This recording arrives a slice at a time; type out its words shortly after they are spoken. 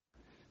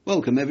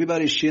Welcome,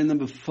 everybody. Shir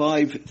number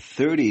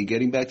 530,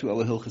 getting back to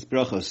our halachas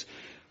brachos.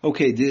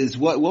 Okay, there's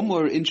one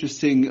more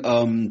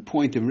interesting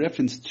point in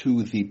reference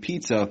to the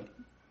pizza,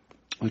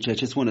 which I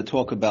just want to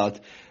talk about.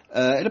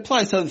 It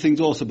applies to other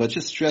things also, but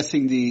just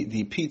stressing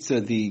the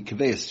pizza, the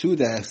kaveh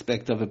suda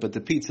aspect of it, but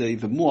the pizza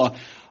even more,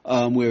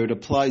 where it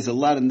applies a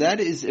lot. And that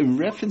is in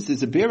reference,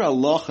 there's a bir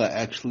halacha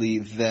actually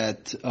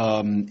that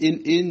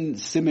in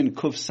Siman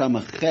Kuf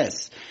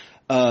Samaches,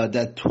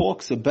 that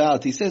talks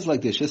about, he says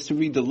like this, just to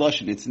read the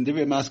Lashon, it's in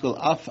Divrei Maskal,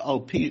 af al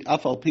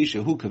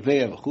pisha hu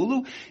kaveya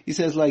v'chulu, he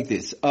says like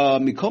this,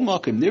 mikol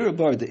makom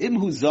nirabar the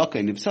imhu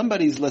zakain, if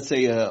somebody's, let's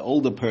say, an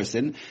older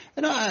person,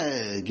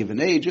 and given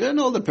age, an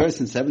older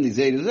person, 70s,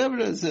 80s, whatever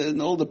it is,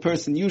 an older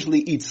person usually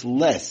eats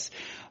less.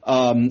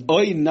 Or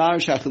a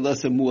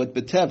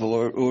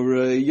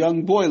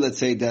young boy, let's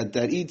say,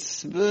 that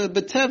eats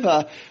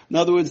beteva. In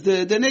other words,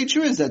 the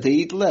nature is that they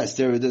eat less.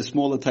 They're the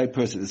smaller type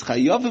person. It's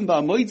chayavim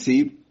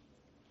ba'amoitzi.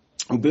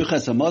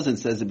 Birchas Hamazon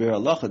says the Bir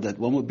Halacha that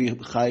one would be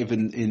chayiv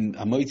in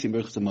Hamoitzi in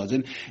Birchas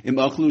Hamazon im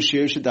achlu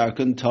shir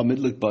shedarkan tamid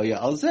likbaya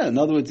alzeh. In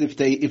other words, if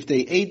they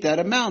ate that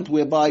amount,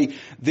 whereby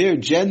their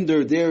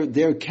gender,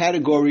 their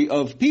category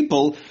of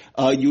people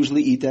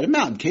usually eat that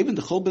amount. Kevin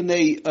the chol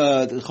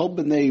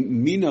b'nei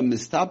mina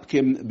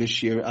mistapkim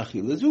b'shir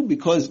achilazu,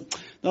 because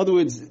in other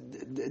words,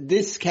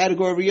 this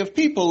category of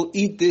people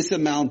eat this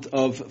amount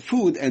of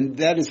food, and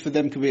that is for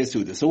them kaveh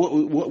suda. So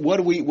what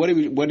are we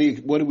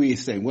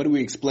saying? What are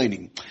we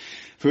explaining?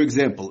 For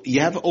example,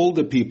 you have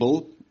older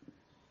people,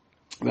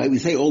 right? We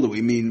say older,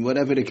 we mean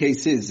whatever the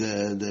case is,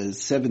 the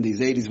 70s,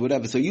 80s,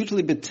 whatever. So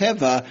usually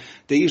beteva,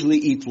 they usually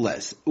eat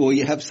less. Or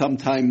you have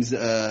sometimes,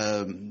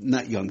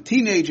 not young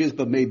teenagers,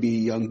 but maybe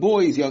young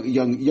boys,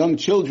 young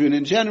children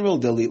in general,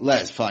 they'll eat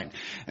less, fine.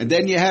 And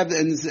then you have,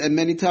 and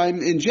many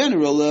times in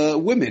general,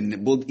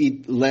 women will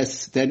eat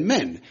less than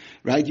men,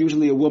 right?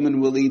 Usually a woman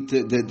will eat,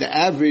 the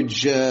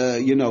average,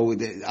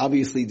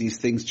 obviously these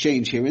things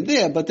change here and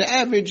there, but the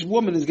average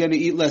woman is going to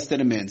eat less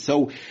than a man.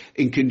 So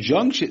in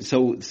conjunction,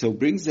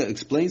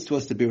 explains to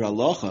us the Bir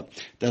Halacha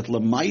that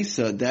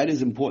Lamaisa, that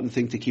is an important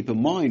thing to keep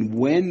in mind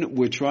when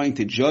we're trying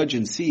to judge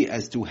and see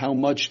as to how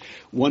much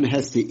one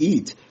has to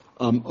eat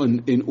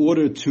in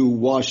order to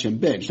wash and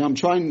bench. Now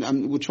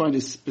we're trying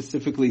to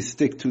specifically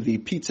stick to the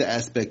pizza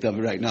aspect of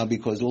it right now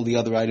because all the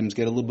other items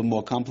get a little bit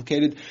more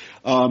complicated.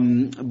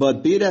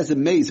 But be it as it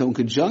may, so in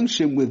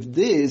conjunction with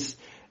this,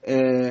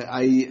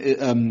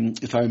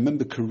 if I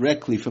remember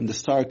correctly, from the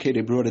Star K, they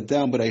brought it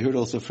down, but I heard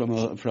also from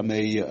a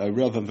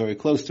Rav I'm very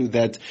close to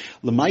that,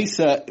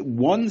 Lamaisa,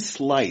 one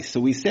slice. So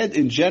we said,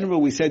 in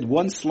general,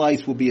 one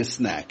slice will be a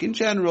snack. In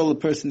general, a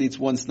person eats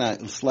one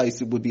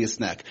slice, it would be a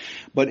snack.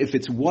 But if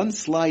it's one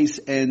slice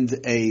and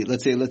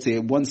let's say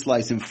one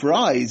slice and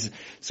fries,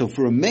 so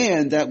for a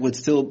man, that would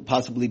still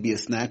possibly be a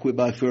snack,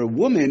 whereby for a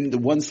woman, the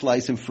one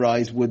slice and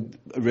fries would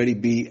already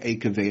be a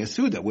kaveh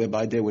suda,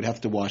 whereby they would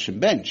have to wash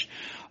and bench.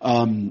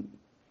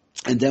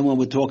 And then when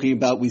we're talking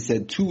about, we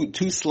said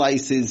two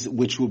slices,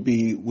 which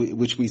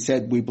we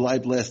said we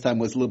blind last time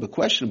was a little bit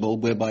questionable,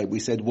 whereby we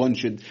said one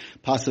should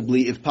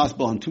possibly, if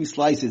possible, on two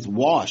slices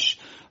wash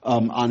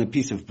on a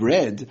piece of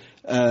bread,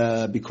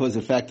 because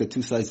the fact that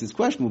two slices is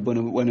questionable.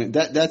 But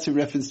that's a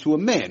reference to a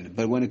man.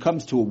 But when it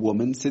comes to a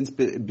woman, since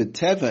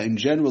beteva in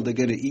general they're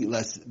going to eat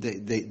less,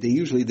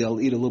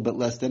 they'll eat a little bit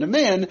less than a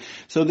man.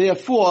 So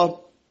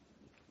therefore,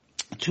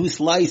 two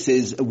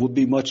slices would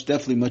be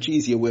definitely much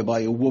easier, whereby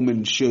a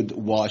woman should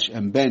wash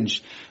and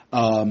bench,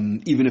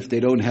 even if they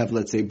don't have,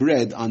 let's say,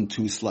 bread on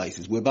two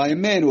slices. Whereby a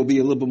man will be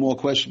a little bit more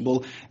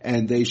questionable,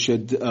 and they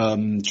should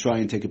try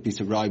and take a piece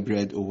of rye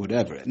bread or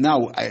whatever.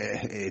 Now,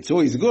 it's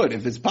always good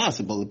if it's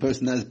possible. The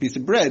person has a piece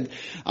of bread.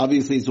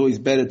 Obviously, it's always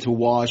better to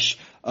wash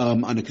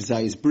on a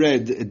kazayas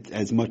bread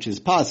as much as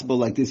possible.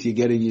 Like this, you're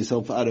getting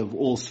yourself out of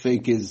all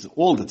sfeikis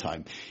all the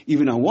time.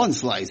 Even on one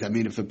slice, I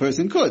mean, if a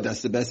person could,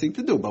 that's the best thing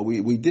to do. But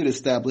we did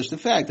establish the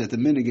fact that the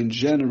minig in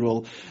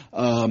general,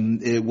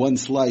 one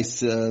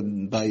slice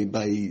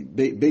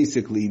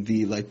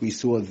basically like we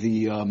saw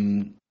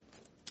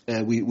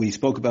we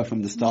spoke about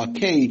from the Star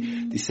K,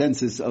 the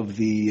census of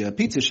the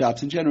pizza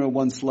shops in general,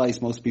 one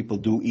slice most people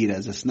do eat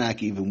as a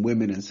snack, even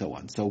women and so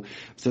on. So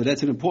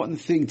that's an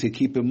important thing to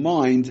keep in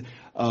mind,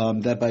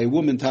 that by a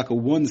woman, taka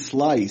one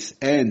slice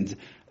and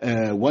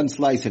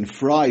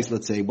fries,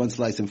 let's say, one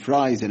slice and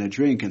fries and a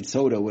drink and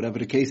soda, whatever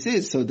the case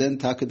is, so then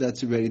taka,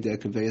 that's already their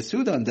kaveh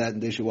suda on that,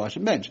 and they should wash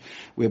and bench.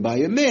 Whereby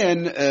a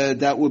man,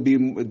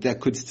 that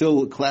could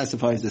still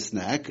classify as a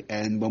snack,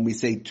 and when we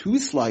say two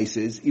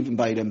slices, even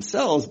by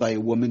themselves, by a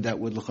woman, that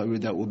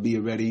would be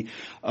already,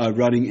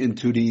 running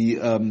into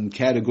the,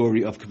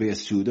 category of kaveh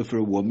suda for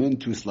a woman,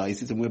 two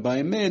slices, and whereby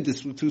a man,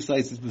 this two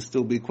slices would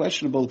still be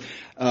questionable,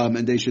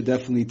 and they should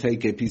definitely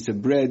take a piece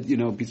of bread,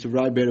 a piece of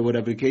rye bread or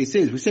whatever the case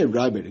is. We say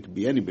rye bread, it could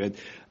be any bread,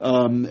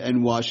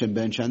 and wash and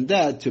bench on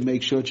that to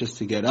make sure just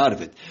to get out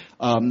of it.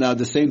 Now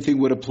the same thing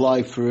would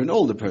apply for an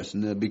older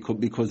person,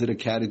 because of the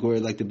category,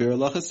 like the Bir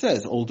Halacha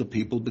says, older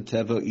people,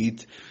 beteva,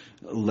 eat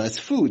less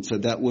food. So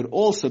that would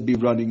also be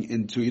running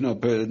into,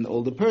 an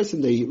older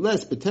person, they eat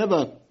less,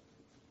 beteva,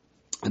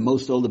 And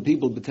most older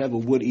people,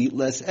 B'teva, would eat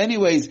less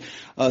anyways.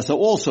 So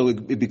also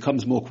it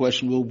becomes more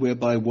questionable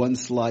whereby one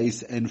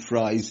slice and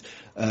fries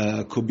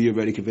could be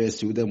already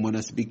kaveh. Then one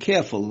has to be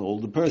careful, an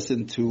older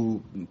person,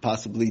 to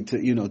possibly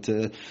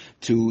to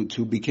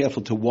be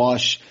careful to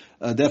wash.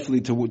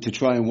 Definitely to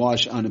try and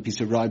wash on a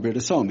piece of rye bread or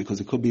so on, because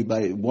it could be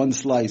by one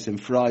slice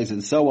and fries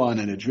and so on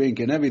and a drink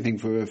and everything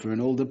for an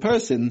older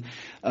person,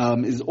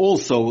 is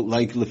also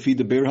like lefi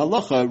the bir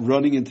halacha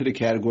running into the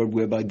category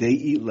whereby they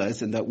eat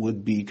less, and that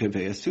would be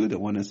kaveh suda.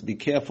 One has to be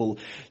careful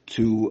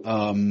to,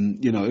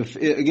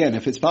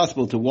 if it's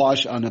possible to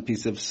wash on a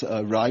piece of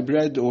rye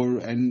bread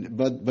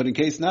but in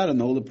case not,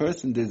 an older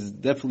person, there's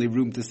definitely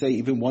room to say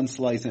even one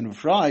slice and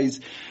fries,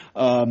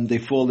 they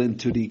fall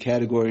into the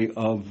category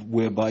of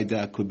whereby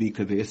that could be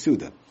kaveh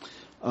suda.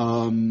 So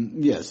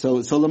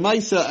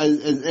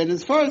Lamaisa, and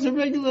as far as the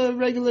regular,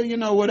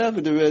 whatever,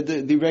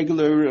 the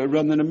regular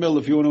run in the mill,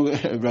 if you want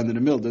to run in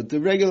the mill,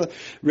 the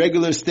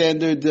regular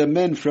standard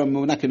men from,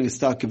 we're not going to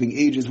start giving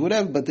ages,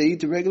 whatever, but they eat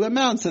the regular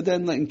amount. So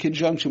then, in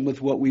conjunction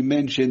with what we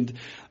mentioned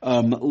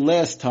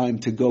last time,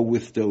 to go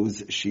with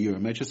those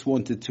shiurim, I just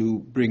wanted to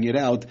bring it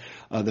out,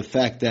 the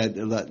fact that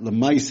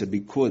Lamaisa,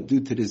 because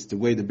due to this, the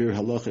way the Bir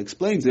Halacha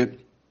explains it,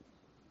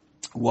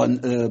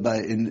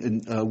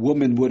 a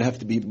woman would have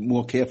to be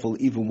more careful,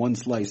 even one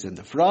slice and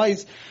the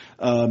fries,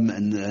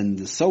 and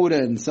the soda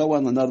and so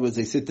on. In other words,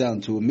 they sit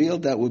down to a meal,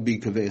 that would be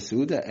kaveh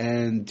suda,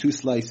 and 2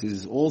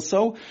 slices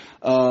also.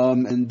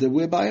 And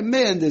whereby a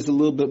man, there's a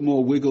little bit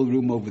more wiggle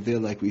room over there,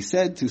 like we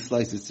said, 2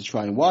 slices to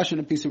try and wash on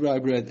a piece of rye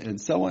bread, and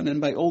so on. And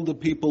by older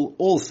people,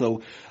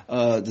 also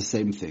the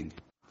same thing.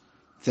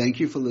 Thank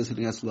you for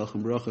listening.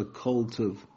 Aslachem bracha, kol tov.